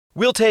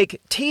We'll take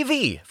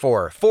TV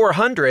for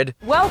 $400.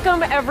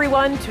 Welcome,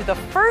 everyone, to the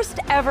first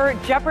ever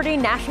Jeopardy!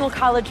 National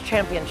College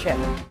Championship.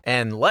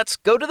 And let's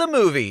go to the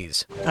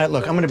movies.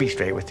 Look, I'm going to be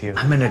straight with you.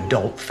 I'm an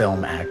adult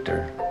film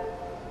actor.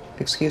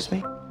 Excuse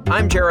me?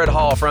 I'm Jared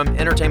Hall from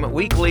Entertainment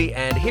Weekly,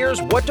 and here's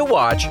what to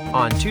watch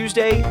on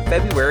Tuesday,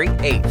 February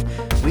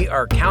 8th. We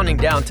are counting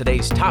down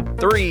today's top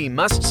 3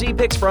 must-see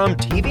picks from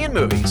TV and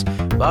movies.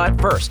 But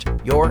first,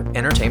 your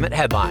entertainment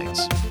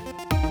headlines.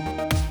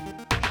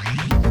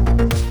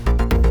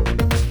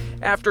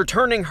 After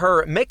turning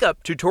her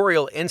makeup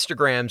tutorial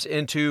Instagrams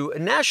into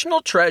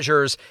national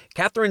treasures,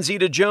 Catherine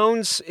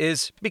Zeta-Jones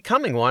is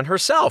becoming one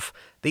herself.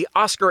 The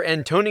Oscar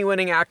and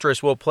Tony-winning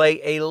actress will play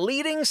a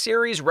leading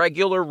series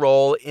regular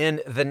role in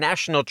the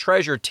National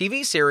Treasure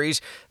TV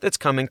series that's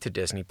coming to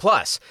Disney+.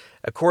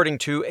 According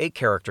to a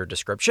character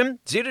description,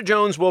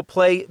 Zeta-Jones will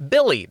play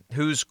Billy,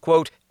 who's,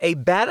 quote, a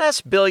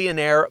badass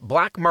billionaire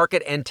black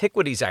market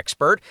antiquities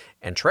expert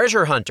and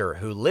treasure hunter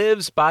who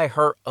lives by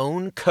her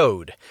own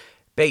code.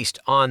 Based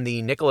on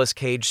the Nicolas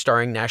Cage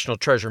starring National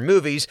Treasure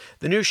movies,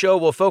 the new show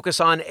will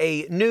focus on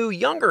a new,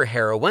 younger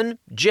heroine,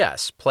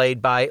 Jess, played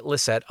by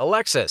Lisette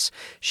Alexis.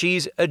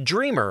 She's a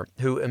dreamer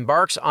who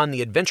embarks on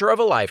the adventure of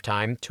a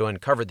lifetime to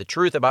uncover the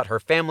truth about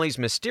her family's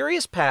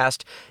mysterious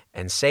past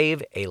and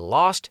save a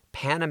lost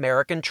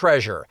Pan-American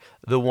treasure,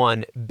 the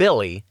one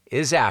Billy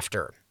is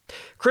after.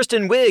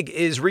 Kristen Wiig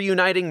is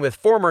reuniting with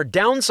former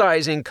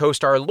Downsizing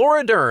co-star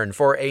Laura Dern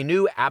for a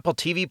new Apple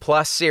TV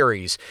Plus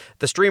series.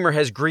 The streamer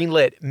has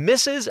greenlit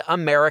Mrs.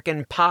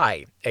 American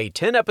Pie, a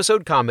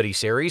 10-episode comedy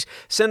series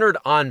centered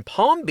on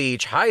Palm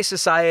Beach high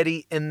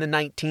society in the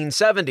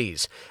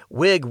 1970s.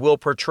 Wiig will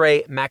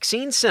portray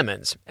Maxine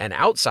Simmons, an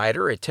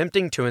outsider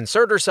attempting to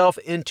insert herself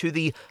into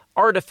the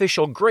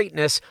artificial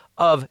greatness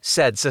of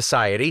said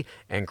society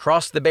and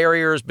cross the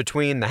barriers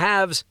between the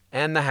haves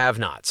and the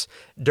have-nots.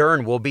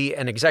 Dern will be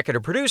an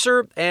executive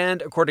producer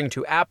and, according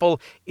to Apple,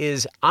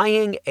 is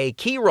eyeing a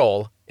key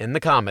role in the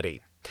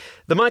comedy.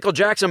 The Michael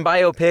Jackson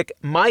biopic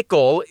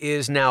Michael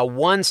is now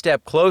one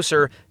step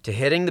closer to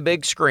hitting the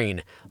big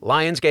screen.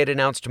 Lionsgate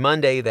announced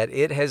Monday that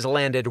it has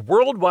landed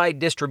worldwide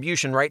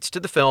distribution rights to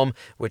the film,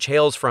 which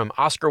hails from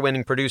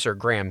Oscar-winning producer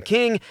Graham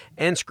King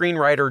and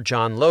screenwriter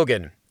John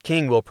Logan.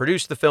 King will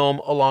produce the film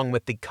along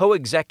with the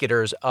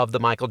co-executors of the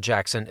Michael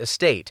Jackson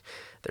estate.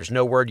 There's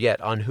no word yet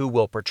on who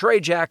will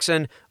portray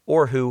Jackson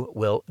or who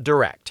will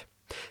direct.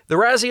 The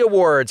Razzie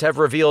Awards have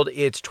revealed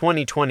its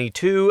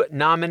 2022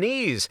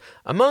 nominees.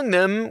 Among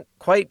them,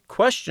 quite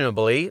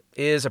questionably,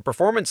 is a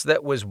performance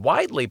that was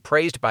widely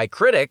praised by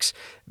critics,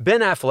 Ben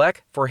Affleck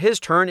for his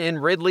turn in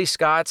Ridley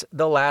Scott's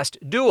The Last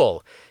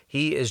Duel.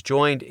 He is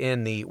joined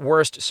in the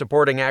Worst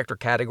Supporting Actor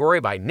category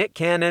by Nick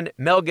Cannon,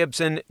 Mel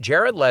Gibson,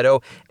 Jared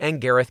Leto,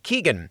 and Gareth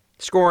Keegan.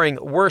 Scoring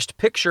Worst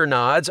Picture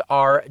nods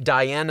are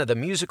Diana the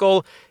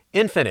Musical,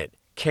 Infinite,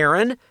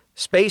 Karen,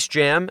 Space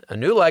Jam, A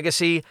New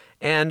Legacy,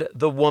 and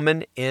The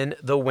Woman in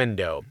the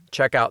Window.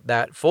 Check out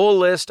that full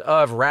list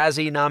of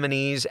Razzie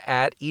nominees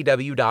at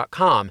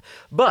EW.com.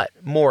 But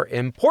more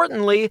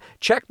importantly,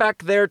 check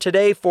back there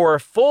today for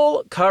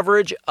full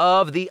coverage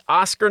of the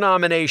Oscar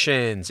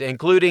nominations,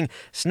 including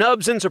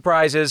snubs and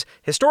surprises,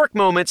 historic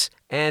moments,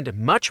 and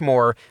much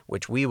more,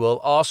 which we will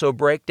also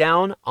break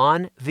down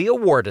on the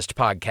Awardist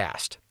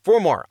podcast. For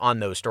more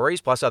on those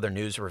stories, plus other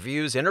news,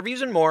 reviews,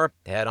 interviews, and more,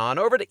 head on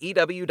over to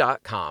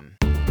EW.com.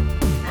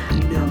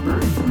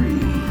 Number 3.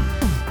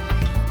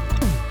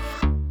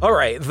 All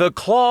right, the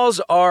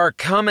claws are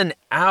coming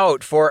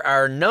out for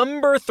our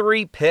number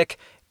 3 pick,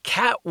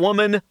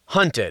 Catwoman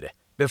Hunted.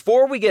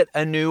 Before we get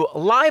a new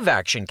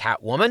live-action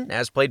Catwoman,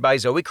 as played by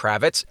Zoe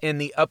Kravitz in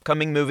the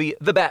upcoming movie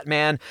The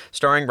Batman,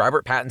 starring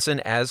Robert Pattinson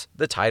as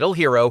the title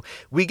hero,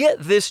 we get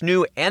this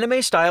new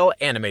anime-style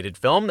animated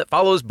film that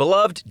follows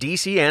beloved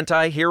DC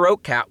anti-hero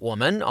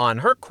Catwoman on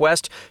her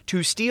quest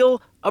to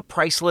steal a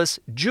priceless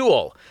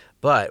jewel.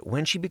 But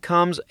when she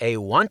becomes a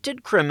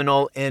wanted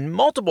criminal in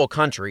multiple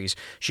countries,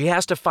 she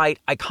has to fight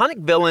iconic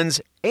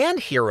villains and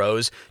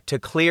heroes to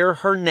clear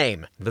her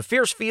name. The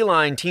fierce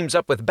feline teams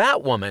up with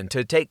Batwoman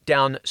to take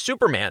down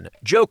Superman,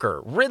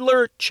 Joker,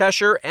 Riddler,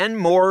 Cheshire, and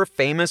more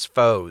famous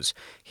foes.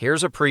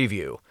 Here's a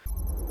preview.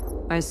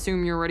 I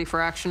assume you're ready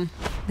for action?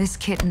 This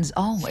kitten's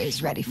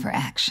always ready for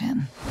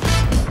action.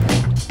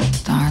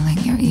 Darling,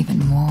 you're even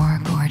more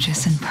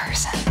gorgeous in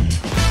person.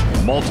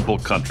 Multiple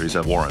countries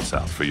have warrants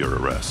out for your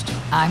arrest.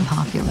 I'm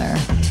popular.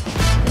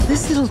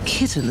 This little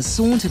kitten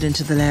sauntered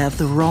into the lair of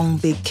the wrong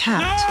big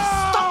cat. No!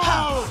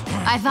 Stop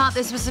her! I thought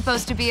this was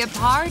supposed to be a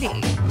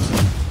party.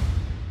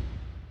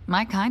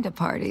 My kind of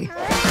party.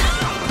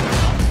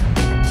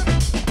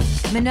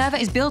 Minerva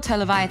is built her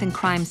Leviathan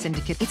crime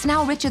syndicate. It's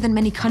now richer than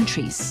many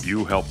countries.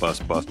 You help us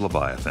bust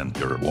Leviathan,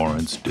 your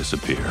warrants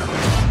disappear.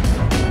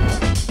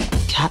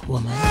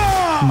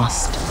 Catwoman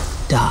must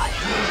die.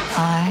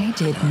 I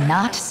did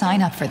not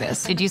sign up for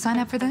this. Did you sign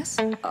up for this?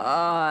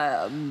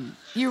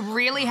 You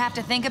really have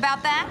to think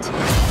about that?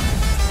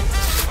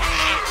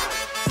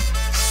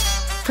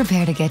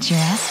 Prepare to get your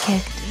ass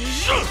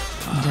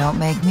kicked. Don't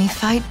make me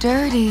fight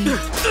dirty.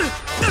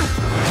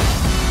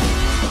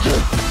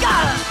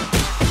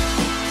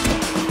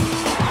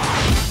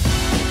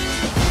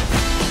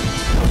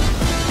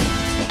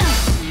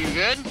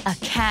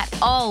 cat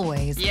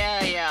always...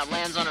 Yeah,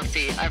 lands on her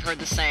feet. I've heard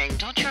the saying.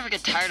 Don't you ever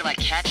get tired of that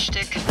catch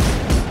stick?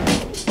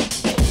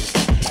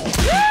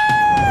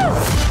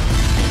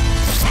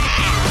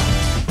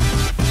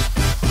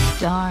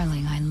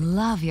 Darling, I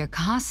love your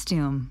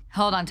costume.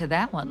 Hold on to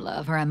that one,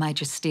 love, or I might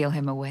just steal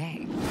him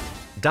away.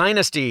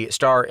 Dynasty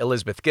star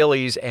Elizabeth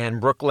Gillies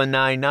and Brooklyn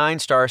Nine-Nine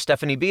star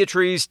Stephanie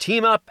Beatriz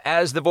team up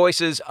as the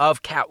voices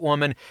of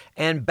Catwoman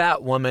and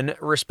Batwoman,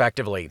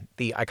 respectively.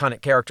 The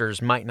iconic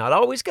characters might not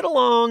always get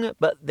along,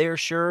 but they're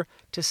sure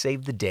to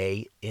save the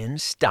day in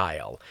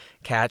style.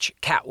 Catch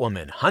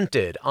Catwoman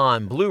Hunted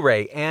on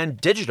Blu-ray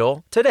and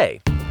digital today.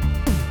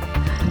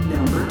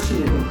 Number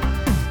 2.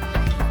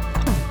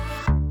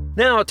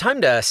 Now,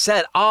 time to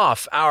set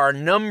off our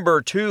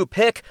number 2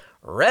 pick,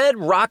 Red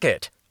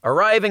Rocket.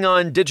 Arriving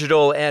on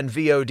digital and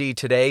VOD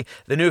today,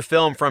 the new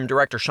film from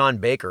director Sean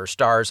Baker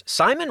stars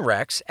Simon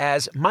Rex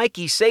as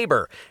Mikey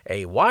Saber,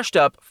 a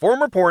washed-up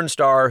former porn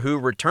star who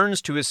returns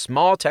to his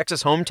small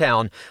Texas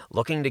hometown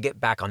looking to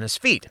get back on his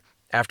feet.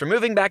 After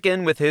moving back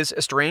in with his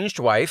estranged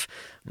wife,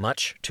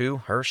 much to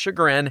her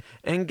chagrin,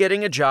 and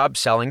getting a job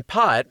selling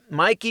pot,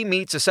 Mikey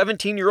meets a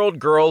 17-year-old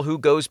girl who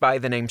goes by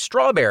the name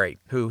Strawberry,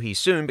 who he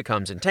soon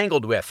becomes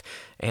entangled with,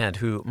 and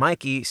who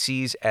Mikey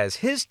sees as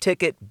his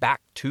ticket back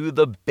to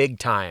the big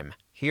time.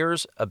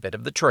 Here's a bit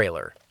of the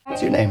trailer.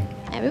 What's your name?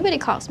 Everybody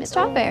calls me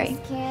Strawberry.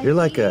 You're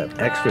like an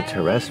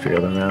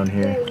extraterrestrial around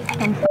here.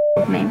 And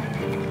with me.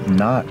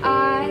 Not.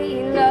 I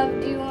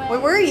loved you. Where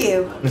were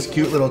you? This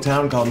cute little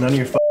town called None of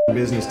Your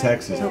Business,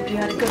 Texas. Hope you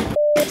had a good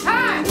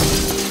time.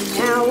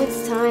 Now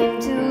it's time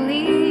to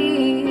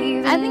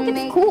leave. I think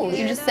it's cool.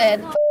 You just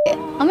said, it.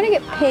 I'm gonna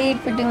get paid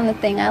for doing the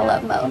thing I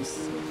love most.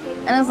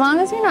 And as long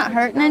as you're not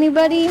hurting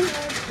anybody,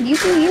 you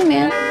do you,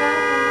 man.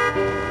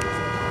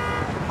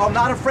 I'm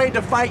not afraid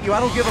to fight you.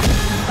 I don't give a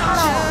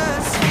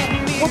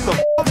What the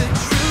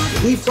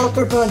He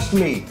fucker punched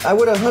me. I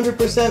would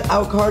 100%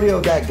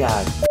 out-cardio that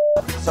guy.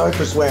 Sorry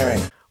for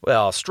swearing.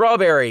 Well,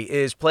 Strawberry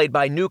is played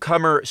by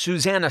newcomer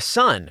Susanna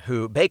Sun,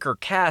 who Baker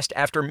cast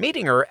after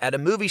meeting her at a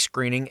movie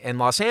screening in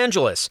Los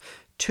Angeles,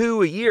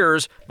 2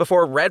 years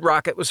before Red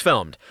Rocket was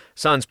filmed.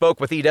 Sun spoke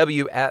with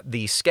EW at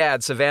the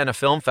SCAD Savannah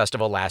Film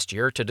Festival last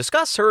year to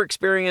discuss her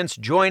experience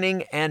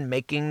joining and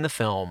making the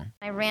film.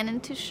 I ran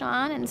into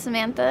Sean and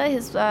Samantha,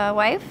 his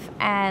wife,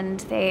 and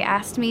they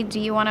asked me, do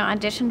you want to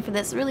audition for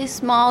this really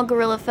small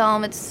guerrilla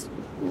film? It's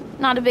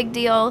not a big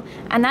deal.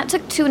 And that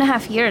took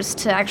 2.5 years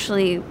to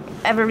actually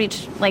ever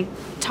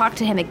talk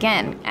to him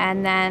again.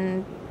 And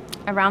then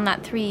around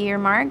that 3-year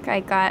mark, I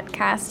got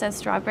cast as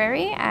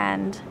Strawberry,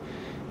 and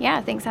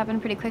yeah, things happened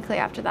pretty quickly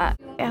after that.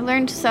 I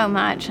learned so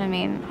much. I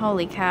mean,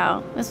 holy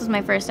cow. This was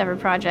my first ever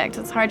project.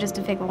 It's hard just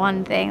to pick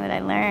one thing that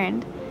I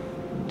learned.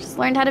 Just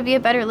learned how to be a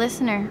better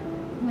listener.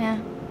 Yeah,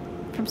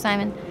 from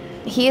Simon.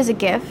 He is a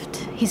gift.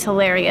 He's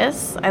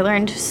hilarious. I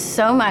learned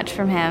so much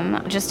from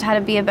him. Just how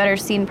to be a better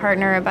scene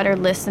partner, a better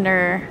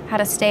listener, how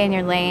to stay in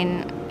your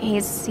lane.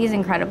 He's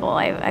incredible.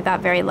 I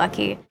got very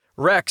lucky.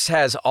 Rex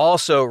has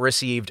also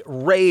received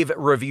rave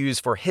reviews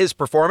for his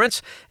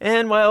performance,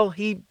 and while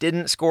he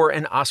didn't score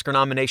an Oscar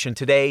nomination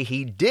today,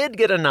 he did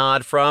get a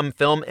nod from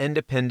Film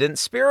Independent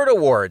Spirit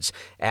Awards,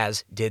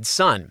 as did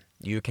Sun.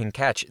 You can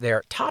catch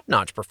their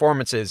top-notch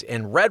performances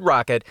in Red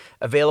Rocket,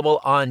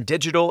 available on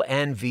digital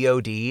and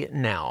VOD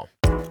now.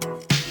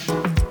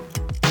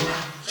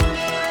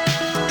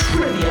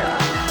 Trivia.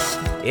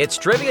 It's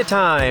trivia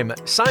time.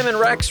 Simon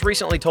Rex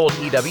recently told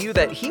EW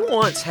that he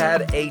once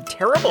had a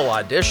terrible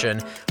audition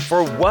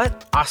for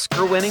what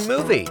Oscar-winning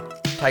movie?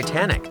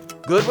 Titanic,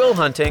 Good Will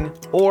Hunting,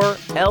 or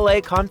LA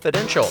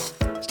Confidential?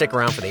 Stick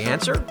around for the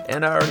answer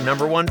and our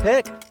number 1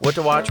 pick. What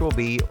to Watch will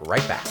be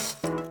right back.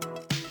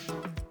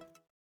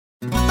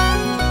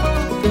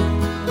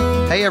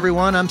 Hey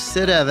everyone, I'm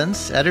Sid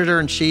Evans,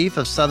 editor-in-chief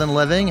of Southern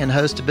Living and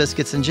host of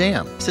Biscuits and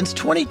Jam. Since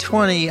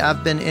 2020,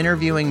 I've been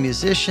interviewing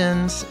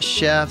musicians,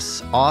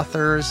 chefs,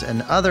 authors,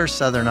 and other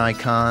Southern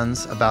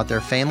icons about their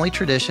family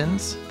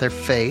traditions, their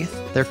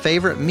faith, their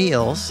favorite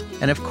meals,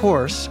 and of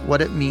course,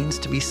 what it means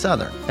to be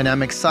Southern. And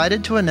I'm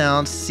excited to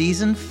announce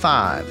Season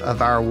 5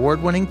 of our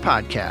award-winning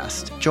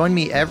podcast. Join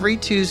me every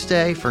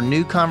Tuesday for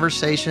new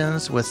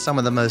conversations with some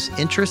of the most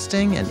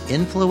interesting and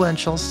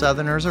influential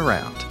Southerners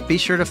around. Be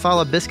sure to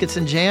follow Biscuits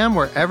and Jam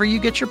wherever you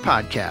get your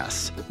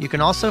podcasts. You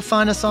can also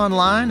find us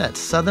online at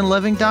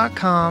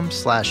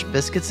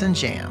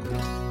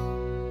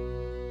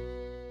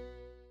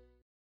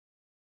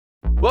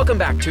southernliving.com/biscuitsandjam. Welcome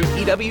back to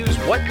EW's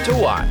What to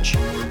Watch.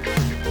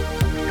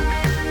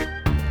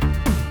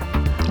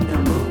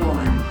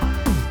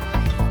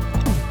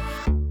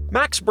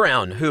 Max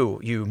Brown,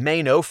 who you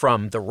may know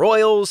from The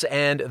Royals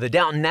and the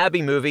Downton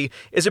Abbey movie,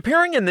 is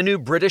appearing in the new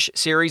British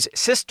series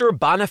Sister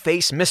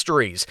Boniface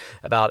Mysteries,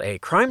 about a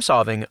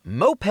crime-solving,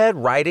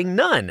 moped-riding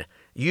nun.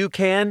 You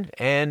can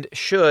and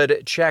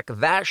should check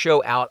that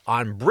show out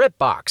on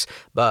BritBox,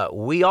 but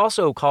we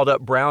also called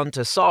up Brown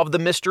to solve the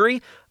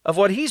mystery of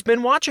what he's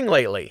been watching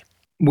lately.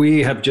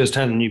 We have just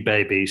had a new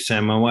baby, so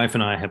my wife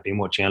and I have been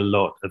watching a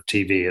lot of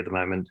TV at the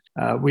moment.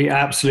 We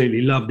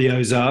absolutely love the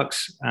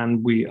Ozarks,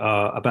 and we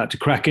are about to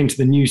crack into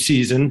the new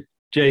season.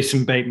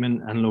 Jason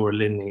Bateman and Laura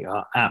Linney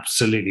are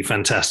absolutely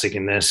fantastic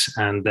in this,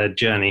 and their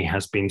journey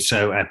has been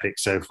so epic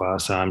so far.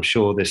 So I'm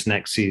sure this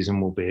next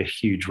season will be a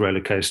huge roller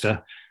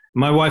coaster.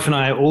 My wife and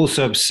I are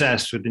also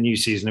obsessed with the new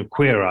season of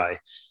Queer Eye.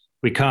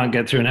 We can't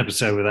get through an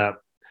episode without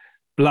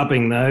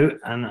blubbing, though,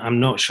 and I'm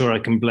not sure I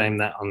can blame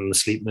that on the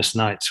sleepless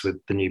nights with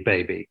the new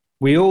baby.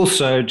 We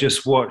also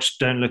just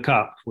watched Don't Look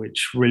Up,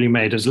 which really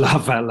made us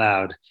laugh out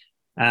loud,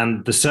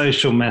 and the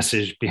social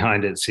message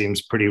behind it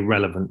seems pretty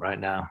relevant right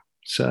now.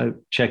 So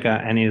check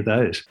out any of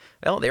those.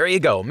 Well, there you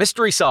go.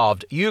 Mystery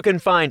solved. You can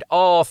find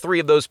all 3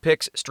 of those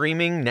picks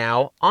streaming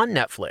now on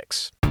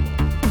Netflix.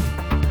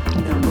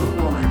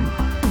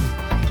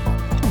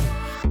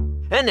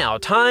 And now,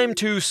 time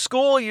to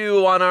school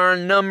you on our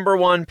number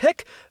 1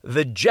 pick,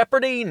 the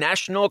Jeopardy!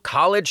 National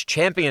College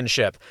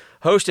Championship.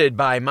 Hosted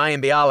by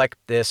Mayim Bialik,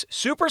 this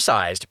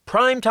supersized,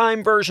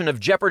 primetime version of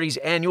Jeopardy's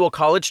annual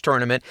college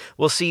tournament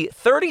will see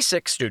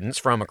 36 students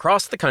from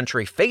across the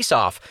country face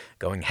off,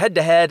 going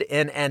head-to-head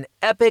in an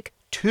epic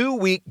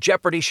 2-week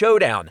Jeopardy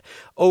showdown.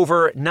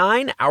 Over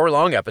 9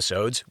 hour-long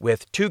episodes,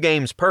 with 2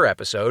 games per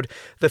episode,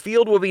 the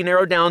field will be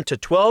narrowed down to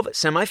 12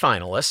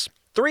 semifinalists,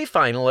 3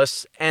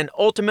 finalists, and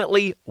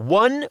ultimately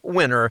 1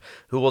 winner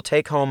who will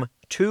take home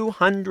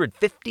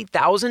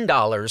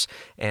 $250,000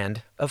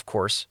 and, of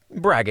course,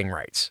 bragging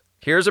rights.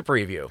 Here's a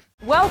preview.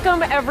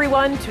 Welcome,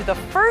 everyone, to the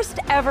first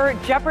ever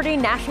Jeopardy!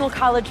 National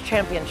College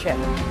Championship.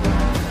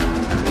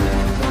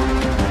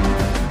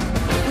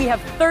 We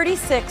have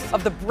 36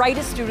 of the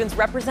brightest students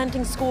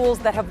representing schools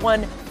that have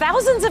won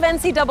thousands of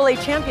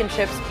NCAA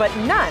championships, but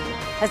none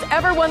has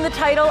ever won the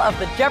title of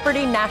the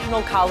Jeopardy!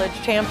 National College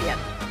Champion.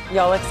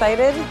 Y'all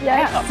excited?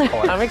 Yes.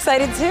 I'm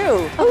excited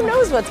too. Who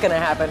knows what's going to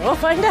happen? We'll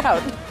find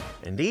out.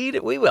 Indeed,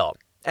 we will.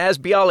 As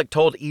Bialik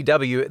told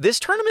EW, this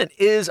tournament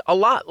is a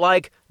lot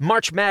like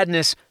March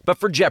Madness, but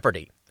for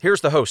Jeopardy! Here's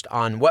the host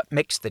on what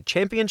makes the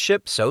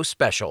championship so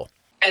special.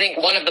 I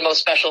think one of the most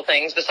special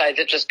things, besides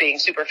it just being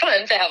super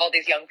fun to have all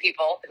these young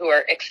people who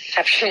are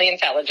exceptionally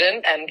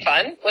intelligent and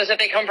fun, was that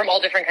they come from all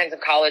different kinds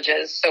of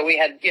colleges. So we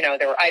had,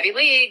 there were Ivy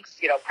Leagues,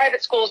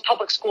 private schools,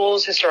 public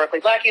schools,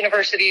 historically Black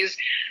universities,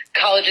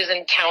 colleges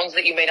in towns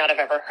that you may not have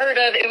ever heard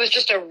of. It was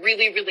just a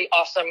really, really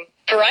awesome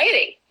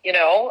variety,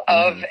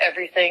 of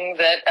everything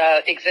that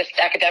exists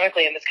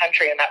academically in this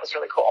country. And that was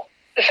really cool.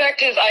 The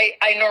fact is,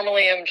 I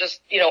normally am just,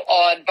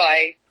 awed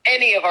by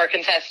any of our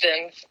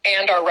contestants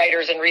and our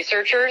writers and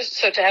researchers.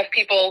 So to have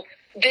people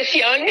this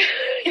young,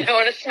 and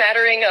a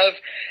smattering of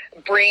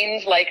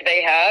brains like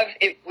they have,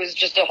 it was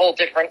just a whole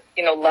different,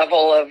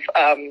 level of,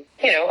 of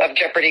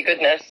Jeopardy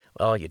goodness.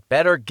 Well, you'd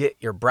better get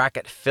your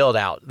bracket filled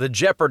out. The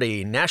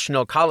Jeopardy!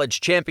 National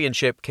College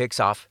Championship kicks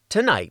off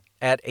tonight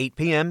at 8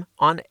 p.m.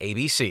 on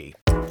ABC.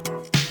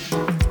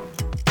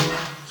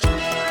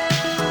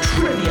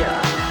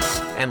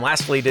 And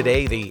lastly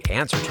today, the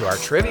answer to our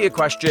trivia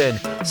question.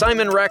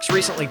 Simon Rex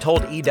recently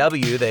told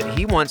EW that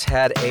he once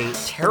had a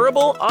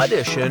terrible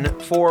audition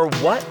for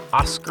what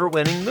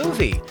Oscar-winning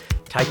movie?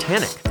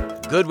 Titanic,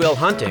 Good Will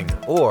Hunting,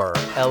 or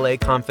LA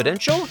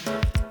Confidential?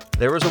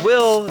 There was a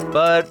will,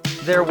 but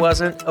there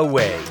wasn't a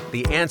way.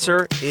 The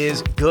answer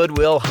is Good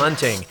Will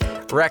Hunting.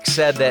 Rex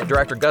said that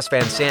director Gus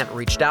Van Sant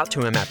reached out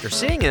to him after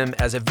seeing him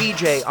as a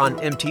VJ on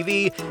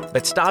MTV,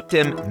 but stopped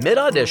him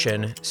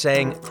mid-audition,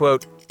 saying,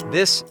 quote,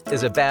 "This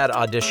is a bad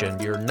audition.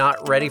 You're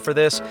not ready for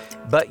this,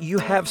 but you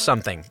have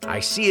something. I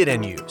see it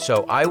in you,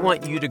 so I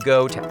want you to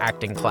go to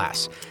acting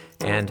class."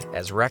 And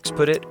as Rex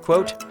put it,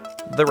 quote,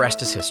 "The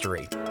rest is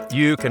history."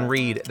 You can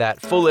read that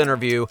full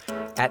interview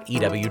at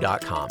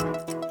EW.com.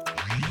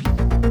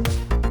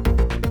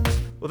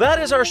 Well,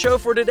 that is our show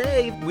for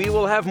today. We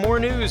will have more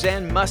news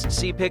and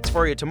must-see picks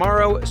for you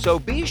tomorrow, so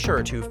be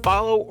sure to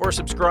follow or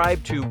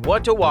subscribe to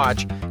What to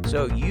Watch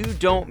so you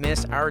don't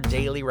miss our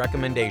daily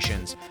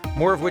recommendations,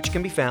 more of which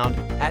can be found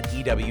at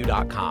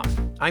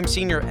EW.com. I'm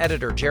Senior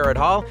Editor Jared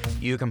Hall.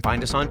 You can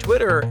find us on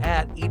Twitter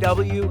at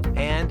EW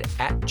and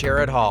at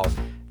Jared Hall.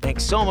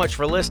 Thanks so much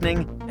for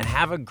listening, and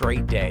have a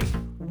great day.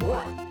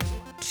 What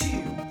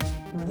to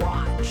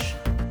Watch.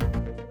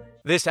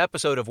 This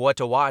episode of What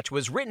to Watch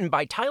was written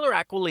by Tyler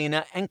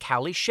Aquilina and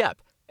Callie Shep,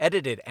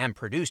 edited and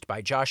produced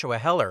by Joshua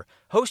Heller,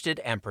 hosted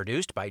and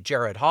produced by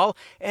Jared Hall,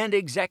 and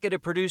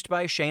executive produced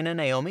by Shana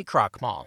Naomi Krochmal.